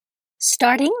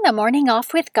Starting the morning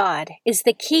off with God is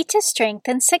the key to strength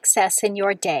and success in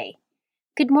your day.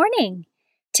 Good morning.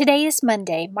 Today is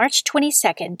Monday, March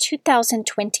 22nd,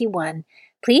 2021.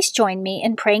 Please join me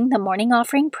in praying the morning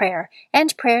offering prayer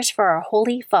and prayers for our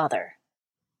Holy Father.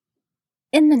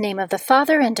 In the name of the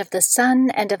Father, and of the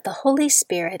Son, and of the Holy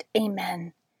Spirit,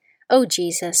 Amen. O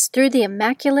Jesus, through the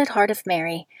Immaculate Heart of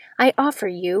Mary, I offer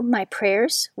you my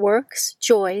prayers, works,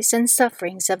 joys, and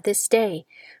sufferings of this day,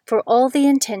 for all the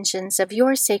intentions of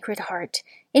your Sacred Heart,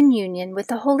 in union with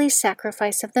the holy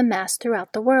sacrifice of the Mass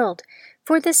throughout the world,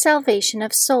 for the salvation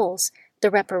of souls,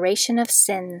 the reparation of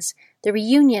sins, the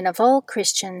reunion of all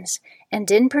Christians,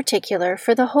 and in particular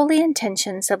for the holy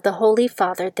intentions of the Holy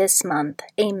Father this month.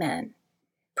 Amen.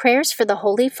 Prayers for the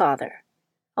Holy Father.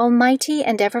 Almighty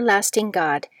and everlasting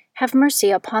God, have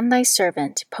mercy upon thy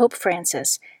servant, Pope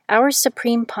Francis, our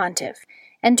Supreme Pontiff,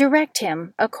 and direct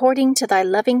him, according to thy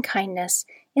loving kindness,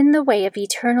 in the way of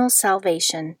eternal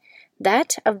salvation,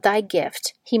 that of thy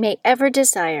gift he may ever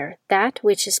desire that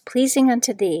which is pleasing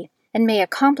unto thee, and may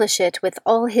accomplish it with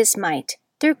all his might,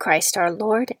 through Christ our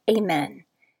Lord. Amen.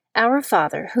 Our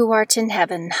Father, who art in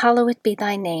heaven, hallowed be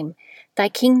thy name. Thy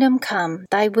kingdom come,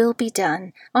 thy will be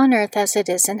done, on earth as it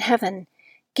is in heaven.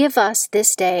 Give us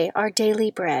this day our daily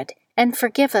bread, and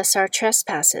forgive us our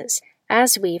trespasses,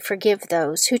 as we forgive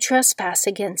those who trespass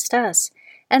against us.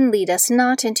 And lead us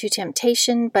not into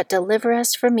temptation, but deliver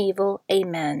us from evil.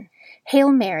 Amen.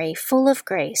 Hail Mary, full of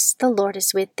grace, the Lord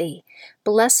is with thee.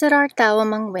 Blessed art thou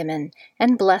among women,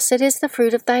 and blessed is the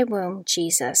fruit of thy womb,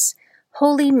 Jesus.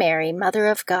 Holy Mary, Mother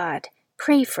of God,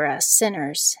 pray for us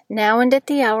sinners, now and at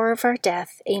the hour of our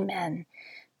death. Amen.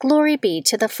 Glory be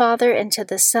to the Father, and to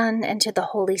the Son, and to the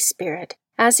Holy Spirit,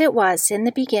 as it was in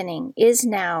the beginning, is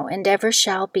now, and ever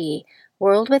shall be,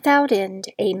 world without end.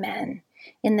 Amen.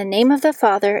 In the name of the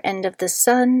Father, and of the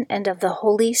Son, and of the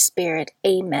Holy Spirit.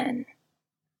 Amen.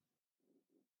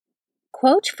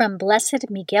 Quote from Blessed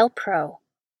Miguel Pro.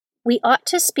 We ought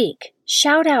to speak,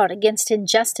 shout out against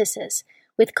injustices,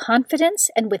 with confidence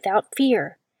and without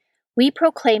fear. We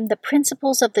proclaim the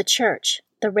principles of the Church,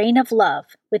 the reign of love,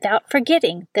 without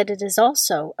forgetting that it is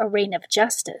also a reign of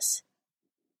justice.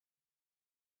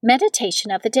 Meditation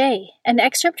of the Day, an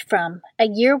excerpt from A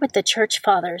Year with the Church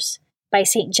Fathers, by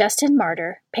St. Justin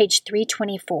Martyr, page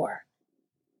 324.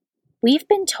 We've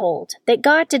been told that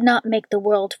God did not make the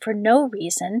world for no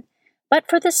reason, but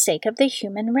for the sake of the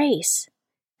human race.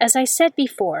 As I said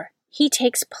before, He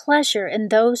takes pleasure in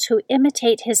those who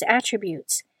imitate His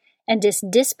attributes, and is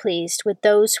displeased with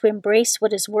those who embrace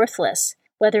what is worthless,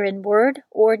 whether in word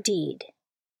or deed.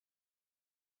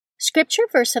 Scripture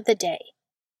verse of the day.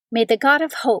 May the God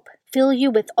of hope fill you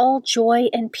with all joy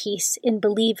and peace in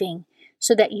believing,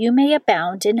 so that you may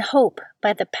abound in hope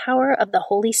by the power of the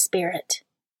Holy Spirit.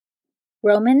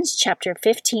 Romans chapter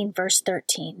 15, verse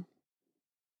 13.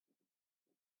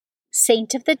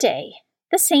 Saint of the Day.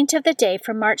 The saint of the day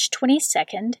for March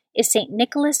 22nd is St.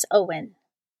 Nicholas Owen.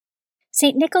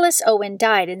 St. Nicholas Owen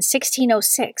died in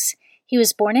 1606. He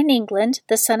was born in England,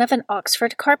 the son of an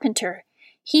Oxford carpenter.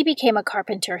 He became a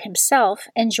carpenter himself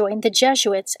and joined the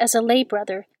Jesuits as a lay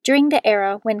brother during the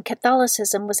era when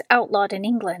Catholicism was outlawed in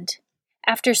England.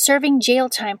 After serving jail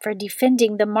time for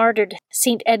defending the martyred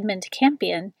St. Edmund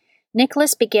Campion,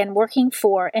 Nicholas began working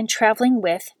for and traveling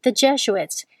with the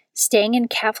Jesuits, staying in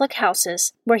Catholic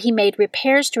houses where he made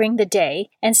repairs during the day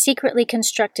and secretly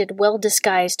constructed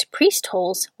well-disguised priest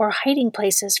holes or hiding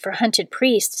places for hunted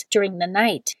priests during the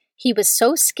night. He was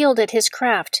so skilled at his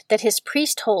craft that his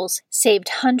priest holes saved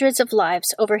hundreds of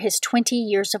lives over his 20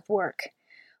 years of work.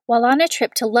 While on a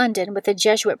trip to London with a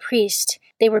Jesuit priest,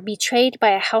 they were betrayed by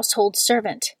a household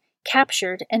servant,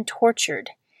 captured and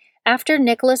tortured. After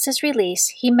Nicholas's release,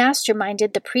 he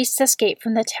masterminded the priest's escape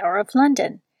from the Tower of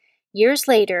London. Years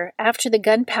later, after the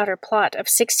Gunpowder Plot of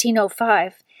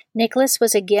 1605, Nicholas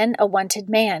was again a wanted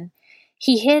man.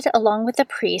 He hid along with the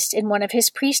priest in one of his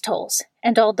priest holes,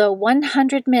 and although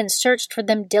 100 men searched for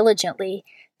them diligently,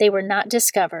 they were not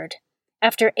discovered.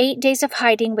 After 8 days of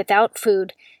hiding without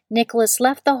food, Nicholas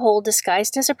left the hole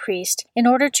disguised as a priest in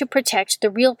order to protect the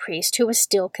real priest who was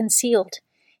still concealed.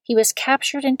 He was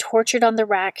captured and tortured on the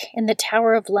rack in the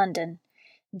Tower of London.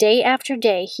 Day after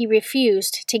day, he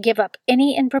refused to give up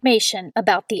any information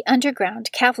about the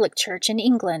underground Catholic Church in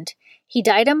England. He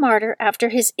died a martyr after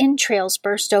his entrails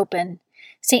burst open.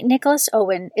 St. Nicholas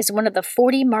Owen is one of the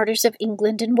 40 martyrs of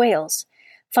England and Wales.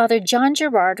 Father John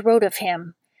Gerard wrote of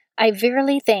him, I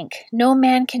verily think no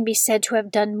man can be said to have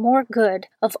done more good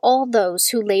of all those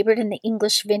who labored in the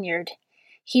English vineyard.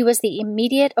 He was the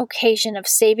immediate occasion of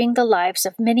saving the lives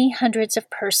of many hundreds of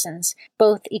persons,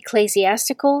 both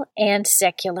ecclesiastical and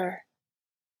secular.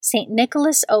 St.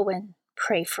 Nicholas Owen,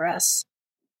 pray for us.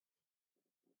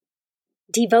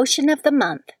 Devotion of the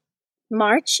Month.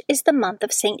 March is the month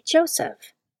of St.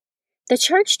 Joseph. The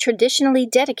Church traditionally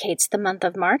dedicates the month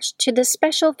of March to the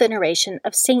special veneration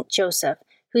of St. Joseph,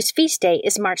 whose feast day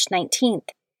is March 19th.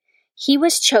 He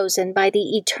was chosen by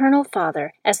the Eternal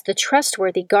Father as the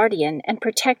trustworthy guardian and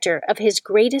protector of his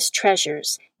greatest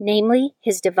treasures, namely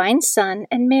his divine Son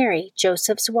and Mary,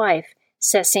 Joseph's wife,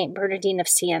 says St. Bernardine of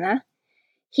Siena.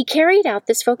 He carried out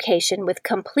this vocation with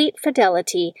complete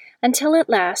fidelity until at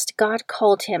last God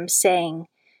called him, saying,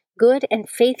 "Good and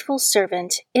faithful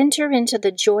servant, enter into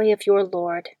the joy of your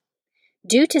Lord."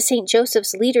 Due to St.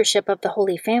 Joseph's leadership of the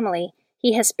Holy Family,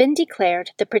 he has been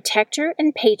declared the protector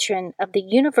and patron of the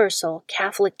Universal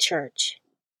Catholic Church.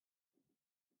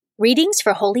 Readings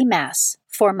for Holy Mass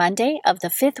for Monday of the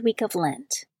 5th week of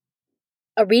Lent.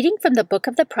 A reading from the book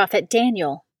of the prophet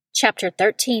Daniel, chapter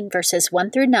 13, verses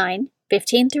 1 through 9,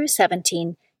 15 through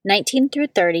 17, 19 through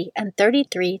 30, and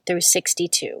 33 through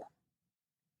 62.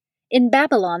 In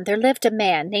Babylon there lived a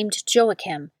man named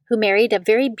Joachim, who married a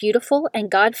very beautiful and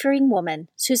God-fearing woman,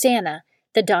 Susanna,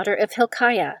 the daughter of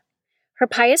Hilkiah. Her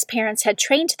pious parents had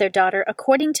trained their daughter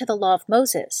according to the law of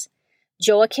Moses.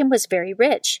 Joachim was very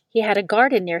rich. He had a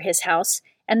garden near his house,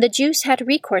 and the Jews had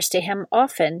recourse to him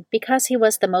often because he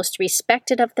was the most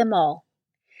respected of them all.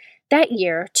 That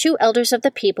year, 2 elders of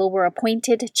the people were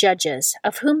appointed judges,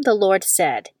 of whom the Lord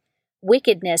said,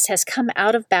 "Wickedness has come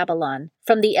out of Babylon,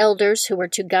 from the elders who were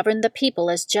to govern the people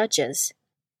as judges."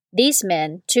 These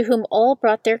men, to whom all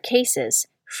brought their cases,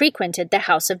 frequented the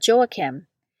house of Joachim.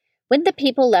 When the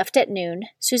people left at noon,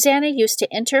 Susanna used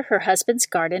to enter her husband's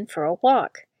garden for a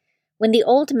walk. When the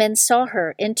old men saw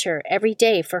her enter every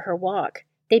day for her walk,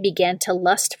 they began to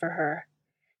lust for her.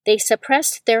 They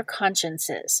suppressed their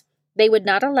consciences. They would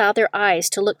not allow their eyes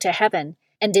to look to heaven,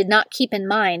 and did not keep in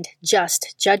mind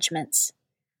just judgments.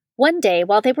 One day,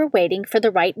 while they were waiting for the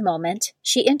right moment,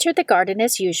 she entered the garden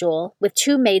as usual, with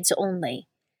 2 maids only.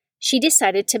 She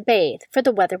decided to bathe, for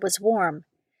the weather was warm.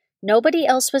 Nobody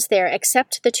else was there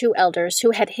except the 2 elders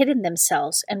who had hidden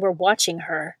themselves and were watching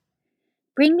her.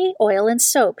 "Bring me oil and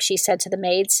soap," she said to the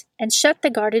maids, "and shut the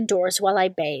garden doors while I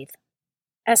bathe."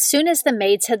 As soon as the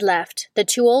maids had left, the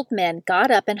 2 old men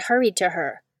got up and hurried to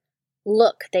her.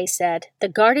 "Look," they said, "the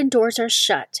garden doors are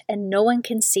shut, and no one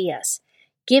can see us.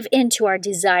 Give in to our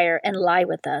desire and lie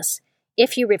with us.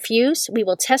 If you refuse, we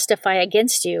will testify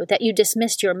against you that you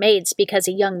dismissed your maids because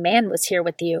a young man was here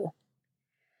with you."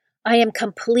 "I am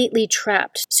completely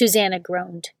trapped," Susanna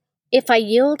groaned. "If I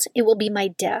yield, it will be my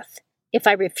death. If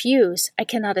I refuse, I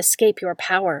cannot escape your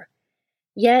power.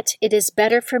 Yet it is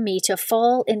better for me to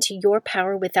fall into your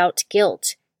power without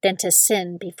guilt than to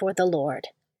sin before the Lord."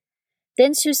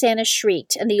 Then Susanna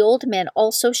shrieked, and the old men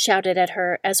also shouted at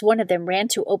her as one of them ran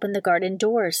to open the garden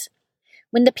doors.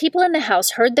 When the people in the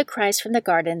house heard the cries from the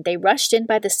garden, they rushed in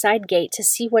by the side gate to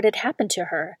see what had happened to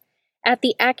her. At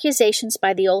the accusations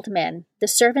by the old men, the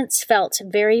servants felt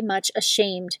very much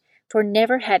ashamed, for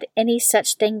never had any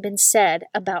such thing been said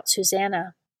about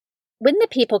Susanna. When the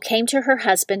people came to her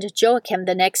husband Joachim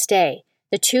the next day,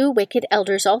 the 2 wicked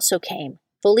elders also came,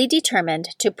 fully determined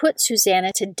to put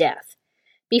Susanna to death.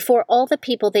 Before all the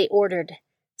people they ordered,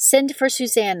 "Send for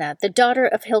Susanna, the daughter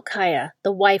of Hilkiah,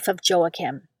 the wife of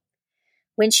Joachim."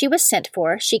 When she was sent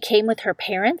for, she came with her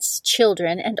parents,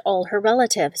 children, and all her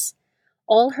relatives.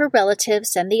 All her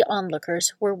relatives and the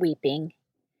onlookers were weeping.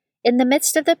 In the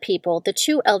midst of the people, the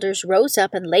 2 elders rose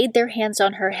up and laid their hands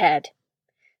on her head.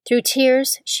 Through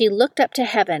tears, she looked up to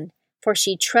heaven, for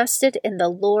she trusted in the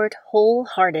Lord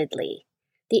wholeheartedly.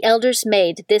 The elders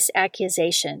made this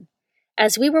accusation: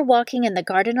 "As we were walking in the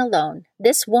garden alone,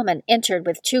 this woman entered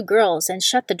with 2 girls and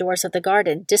shut the doors of the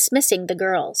garden, dismissing the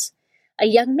girls. A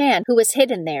young man who was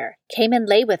hidden there came and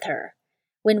lay with her.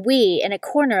 When we, in a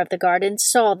corner of the garden,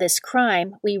 saw this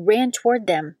crime, we ran toward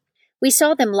them. We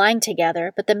saw them lying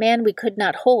together, but the man we could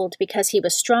not hold because he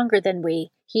was stronger than we.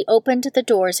 He opened the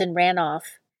doors and ran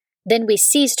off. Then we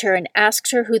seized her and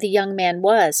asked her who the young man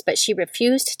was, but she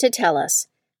refused to tell us.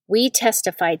 We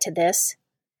testified to this.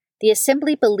 The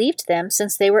assembly believed them,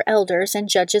 since they were elders and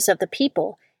judges of the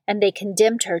people, and they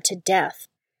condemned her to death.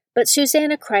 But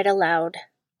Susanna cried aloud,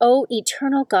 'O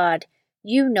eternal God,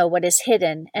 you know what is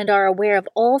hidden, and are aware of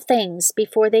all things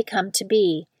before they come to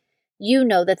be. You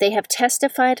know that they have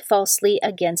testified falsely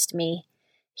against me.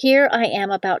 Here I am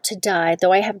about to die,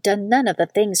 though I have done none of the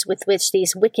things with which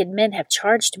these wicked men have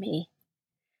charged me.'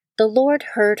 The Lord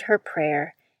heard her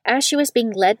prayer. As she was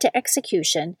being led to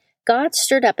execution, God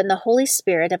stirred up in the Holy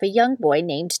Spirit of a young boy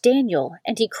named Daniel,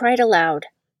 and he cried aloud,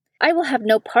 'I will have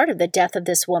no part of the death of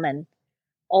this woman.'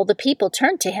 All the people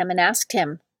turned to him and asked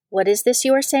him, "What is this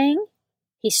you are saying?"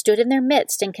 He stood in their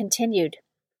midst and continued,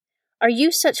 "Are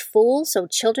you such fools, O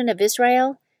children of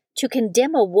Israel, to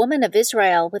condemn a woman of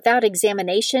Israel without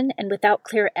examination and without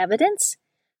clear evidence?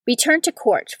 Return to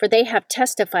court, for they have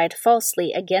testified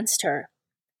falsely against her."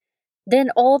 Then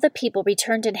all the people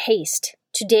returned in haste.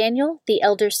 To Daniel, the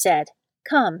elders said,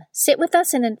 "Come, sit with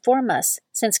us and inform us,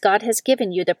 since God has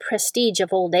given you the prestige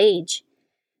of old age."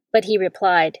 But he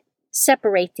replied,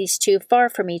 "Separate these two far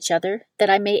from each other, that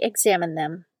I may examine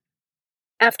them."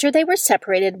 After they were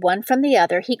separated one from the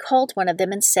other, he called one of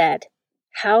them and said,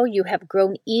 "How you have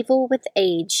grown evil with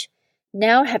age!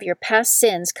 Now have your past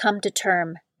sins come to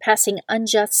term, passing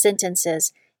unjust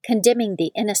sentences, condemning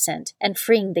the innocent and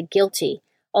freeing the guilty,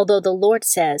 although the Lord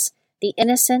says, 'The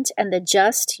innocent and the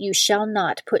just you shall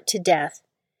not put to death.'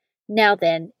 Now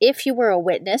then, if you were a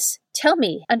witness, tell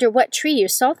me under what tree you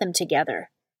saw them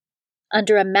together."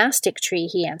 "Under a mastic tree,"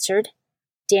 he answered.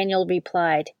 Daniel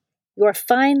replied, "Your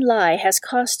fine lie has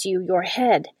cost you your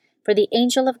head, for the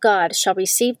angel of God shall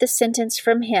receive the sentence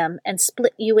from him and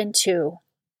split you in two."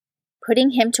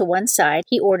 Putting him to one side,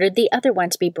 he ordered the other one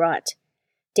to be brought.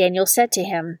 Daniel said to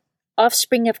him,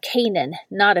 "Offspring of Canaan,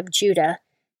 not of Judah,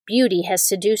 beauty has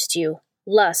seduced you,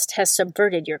 lust has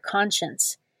subverted your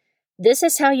conscience. This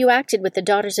is how you acted with the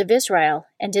daughters of Israel,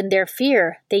 and in their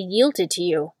fear they yielded to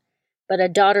you. But a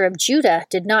daughter of Judah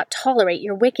did not tolerate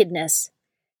your wickedness.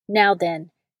 Now then,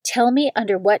 tell me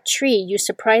under what tree you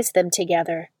surprised them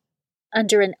together."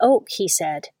 "Under an oak," he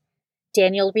said.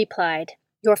 Daniel replied,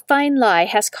 "Your fine lie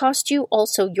has cost you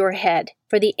also your head,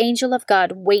 for the angel of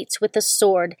God waits with the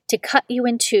sword to cut you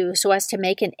in two so as to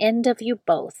make an end of you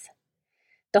both."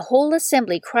 The whole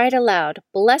assembly cried aloud,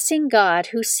 blessing God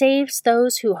who saves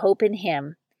those who hope in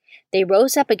him. They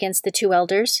rose up against the two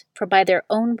elders, for by their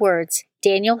own words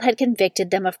Daniel had convicted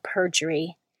them of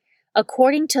perjury.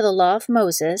 According to the law of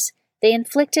Moses, they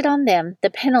inflicted on them the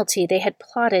penalty they had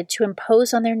plotted to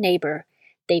impose on their neighbor.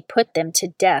 They put them to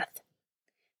death.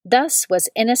 Thus was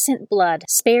innocent blood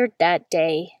spared that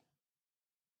day.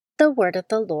 The word of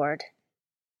the Lord.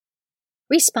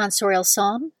 Responsorial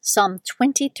Psalm, Psalm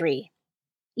 23.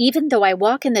 Even though I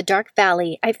walk in the dark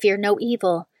valley, I fear no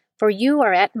evil, for you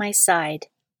are at my side.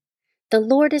 The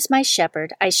Lord is my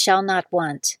shepherd, I shall not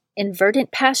want. In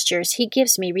verdant pastures he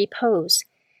gives me repose.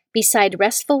 Beside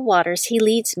restful waters he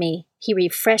leads me, he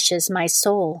refreshes my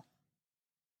soul.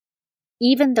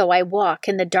 Even though I walk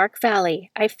in the dark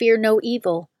valley, I fear no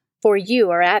evil, for you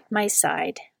are at my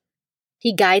side.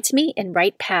 He guides me in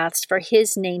right paths for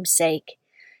his name's sake.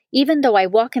 Even though I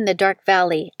walk in the dark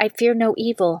valley, I fear no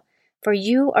evil, for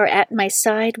you are at my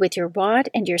side with your rod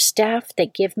and your staff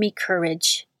that give me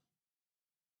courage.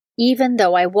 Even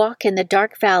though I walk in the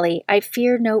dark valley, I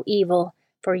fear no evil,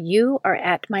 for you are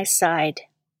at my side.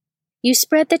 You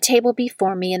spread the table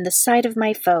before me in the sight of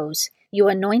my foes. You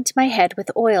anoint my head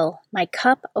with oil, my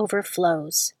cup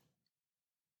overflows.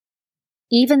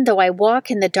 Even though I walk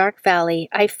in the dark valley,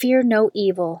 I fear no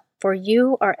evil, for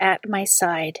you are at my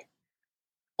side.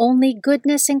 Only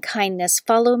goodness and kindness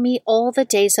follow me all the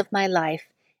days of my life,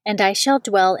 and I shall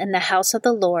dwell in the house of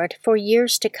the Lord for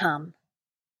years to come.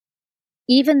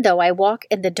 Even though I walk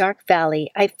in the dark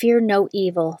valley, I fear no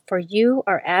evil, for you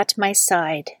are at my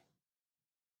side.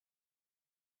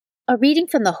 A reading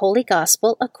from the Holy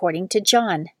Gospel according to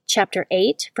John, chapter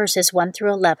 8, verses 1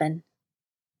 through 11.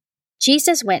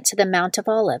 Jesus went to the Mount of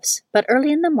Olives, but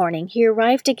early in the morning he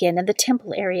arrived again in the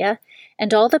temple area,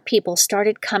 and all the people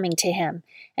started coming to him,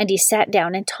 and he sat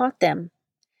down and taught them.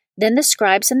 Then the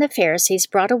scribes and the Pharisees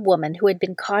brought a woman who had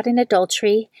been caught in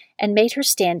adultery and made her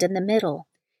stand in the middle.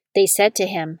 They said to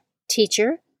him,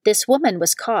 "Teacher, this woman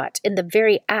was caught in the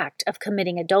very act of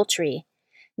committing adultery.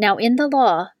 Now in the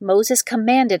law, Moses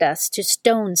commanded us to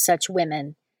stone such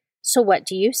women. So what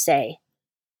do you say?"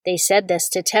 They said this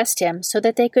to test him so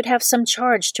that they could have some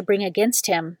charge to bring against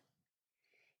him.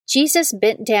 Jesus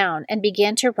bent down and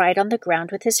began to write on the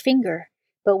ground with his finger.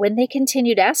 But when they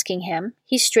continued asking him,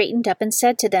 he straightened up and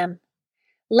said to them,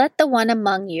 "Let the one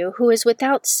among you who is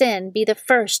without sin be the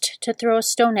first to throw a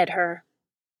stone at her."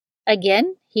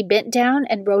 Again, he bent down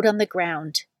and wrote on the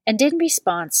ground, and in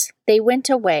response, they went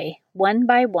away, one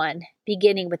by one,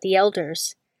 beginning with the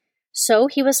elders. So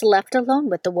he was left alone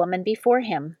with the woman before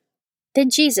him. Then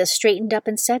Jesus straightened up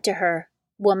and said to her,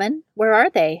 "Woman, where are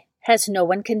they? Has no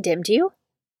one condemned you?"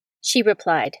 She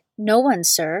replied, "No one,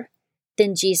 sir."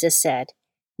 Then Jesus said,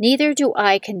 "Neither do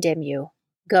I condemn you.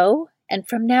 Go, and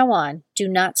from now on, do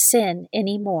not sin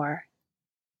any more."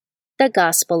 The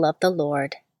Gospel of the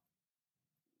Lord.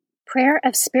 Prayer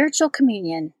of Spiritual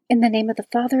Communion. In the name of the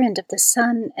Father, and of the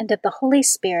Son, and of the Holy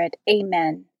Spirit.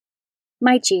 Amen.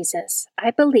 My Jesus,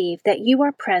 I believe that you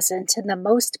are present in the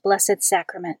most blessed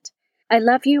sacrament. I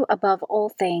love you above all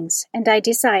things, and I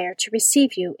desire to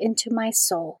receive you into my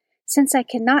soul. Since I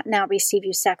cannot now receive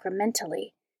you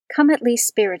sacramentally, come at least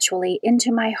spiritually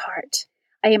into my heart.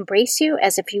 I embrace you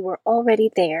as if you were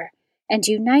already there, and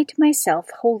unite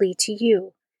myself wholly to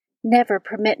you. Never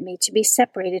permit me to be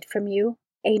separated from you.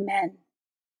 Amen.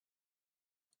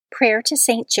 Prayer to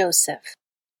Saint Joseph.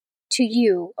 To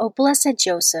you, O blessed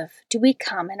Joseph, do we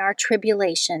come in our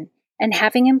tribulation, and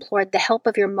having implored the help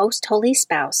of your most holy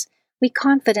spouse, we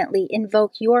confidently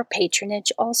invoke your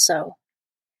patronage also.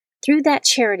 Through that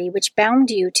charity which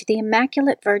bound you to the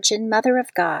Immaculate Virgin Mother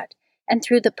of God, and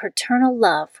through the paternal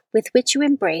love with which you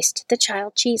embraced the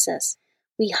child Jesus,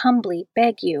 we humbly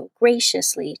beg you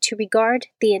graciously to regard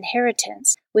the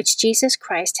inheritance which Jesus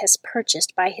Christ has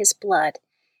purchased by his blood,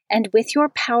 and with your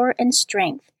power and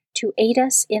strength to aid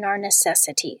us in our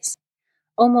necessities.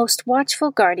 O most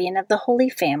watchful guardian of the Holy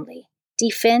Family,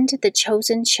 defend the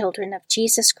chosen children of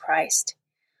Jesus Christ.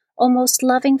 O most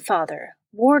loving Father,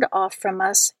 ward off from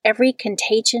us every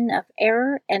contagion of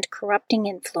error and corrupting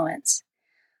influence.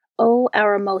 O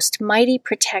our most mighty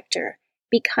protector,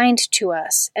 be kind to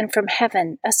us, and from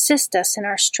heaven assist us in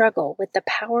our struggle with the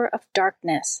power of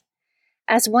darkness.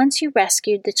 As once you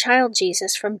rescued the child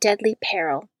Jesus from deadly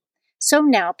peril, so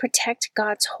now protect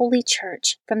God's holy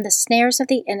church from the snares of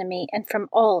the enemy and from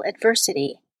all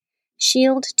adversity.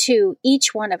 Shield, too,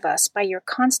 each one of us by your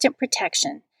constant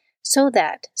protection, so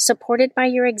that, supported by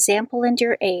your example and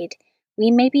your aid, we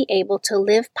may be able to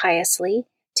live piously,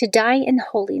 to die in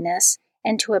holiness,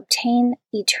 and to obtain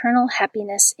eternal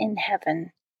happiness in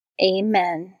heaven.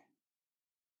 Amen.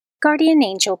 Guardian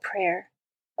Angel Prayer.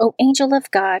 O angel of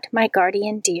God, my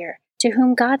guardian dear, to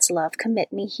whom God's love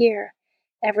commit me here,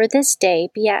 ever this day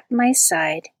be at my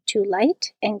side, to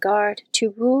light and guard,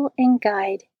 to rule and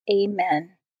guide.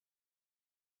 Amen.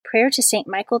 Prayer to Saint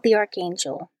Michael the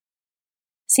Archangel.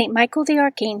 Saint Michael the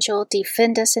Archangel,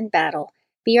 defend us in battle,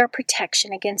 be our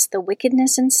protection against the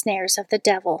wickedness and snares of the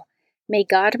devil. May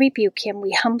God rebuke him,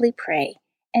 we humbly pray.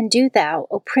 And do thou,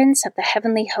 O Prince of the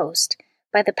heavenly host,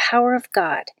 by the power of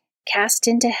God, cast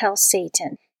into hell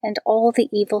Satan and all the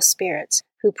evil spirits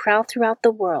who prowl throughout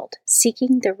the world,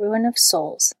 seeking the ruin of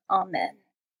souls. Amen.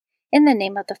 In the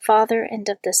name of the Father, and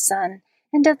of the Son,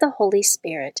 and of the Holy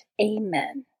Spirit.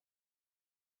 Amen.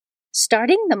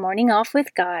 Starting the morning off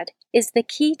with God is the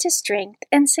key to strength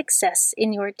and success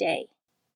in your day.